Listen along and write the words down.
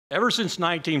Ever since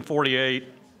 1948,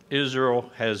 Israel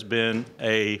has been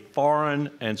a foreign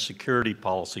and security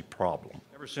policy problem.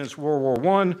 Ever since World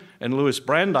War I and Louis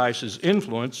Brandeis's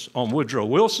influence on Woodrow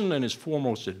Wilson and his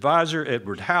foremost advisor,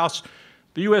 Edward House,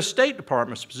 the U.S. State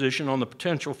Department's position on the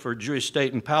potential for a Jewish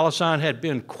state in Palestine had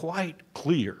been quite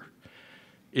clear.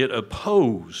 It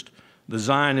opposed the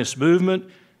Zionist movement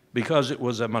because it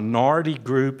was a minority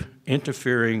group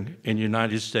interfering in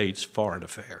United States foreign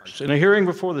affairs. In a hearing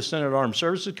before the Senate Armed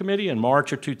Services Committee in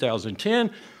March of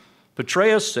 2010,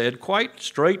 Petraeus said quite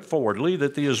straightforwardly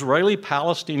that the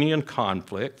Israeli-Palestinian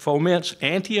conflict foments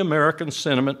anti-American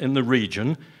sentiment in the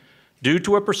region due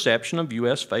to a perception of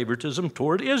U.S. favoritism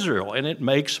toward Israel, and it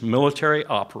makes military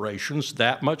operations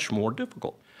that much more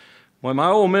difficult. When my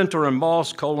old mentor and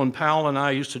boss, Colin Powell, and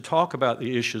I used to talk about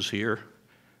the issues here,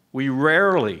 we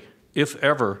rarely, if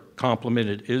ever,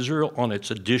 complimented Israel on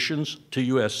its additions to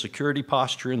U.S. security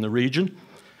posture in the region.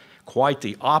 Quite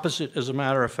the opposite, as a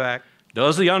matter of fact.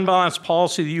 Does the unbalanced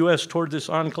policy of the U.S. toward this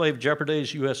enclave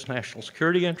jeopardize U.S. national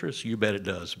security interests? You bet it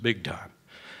does, big time.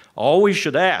 All we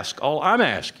should ask, all I'm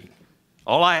asking,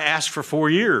 all I asked for 4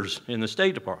 years in the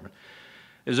State Department,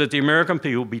 is that the American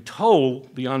people be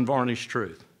told the unvarnished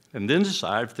truth and then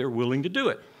decide if they're willing to do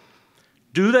it.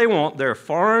 Do they want their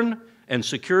foreign and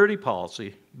security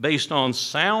policy based on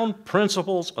sound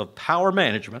principles of power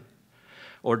management,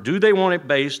 or do they want it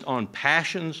based on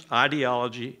passions,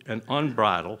 ideology, and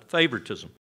unbridled favoritism?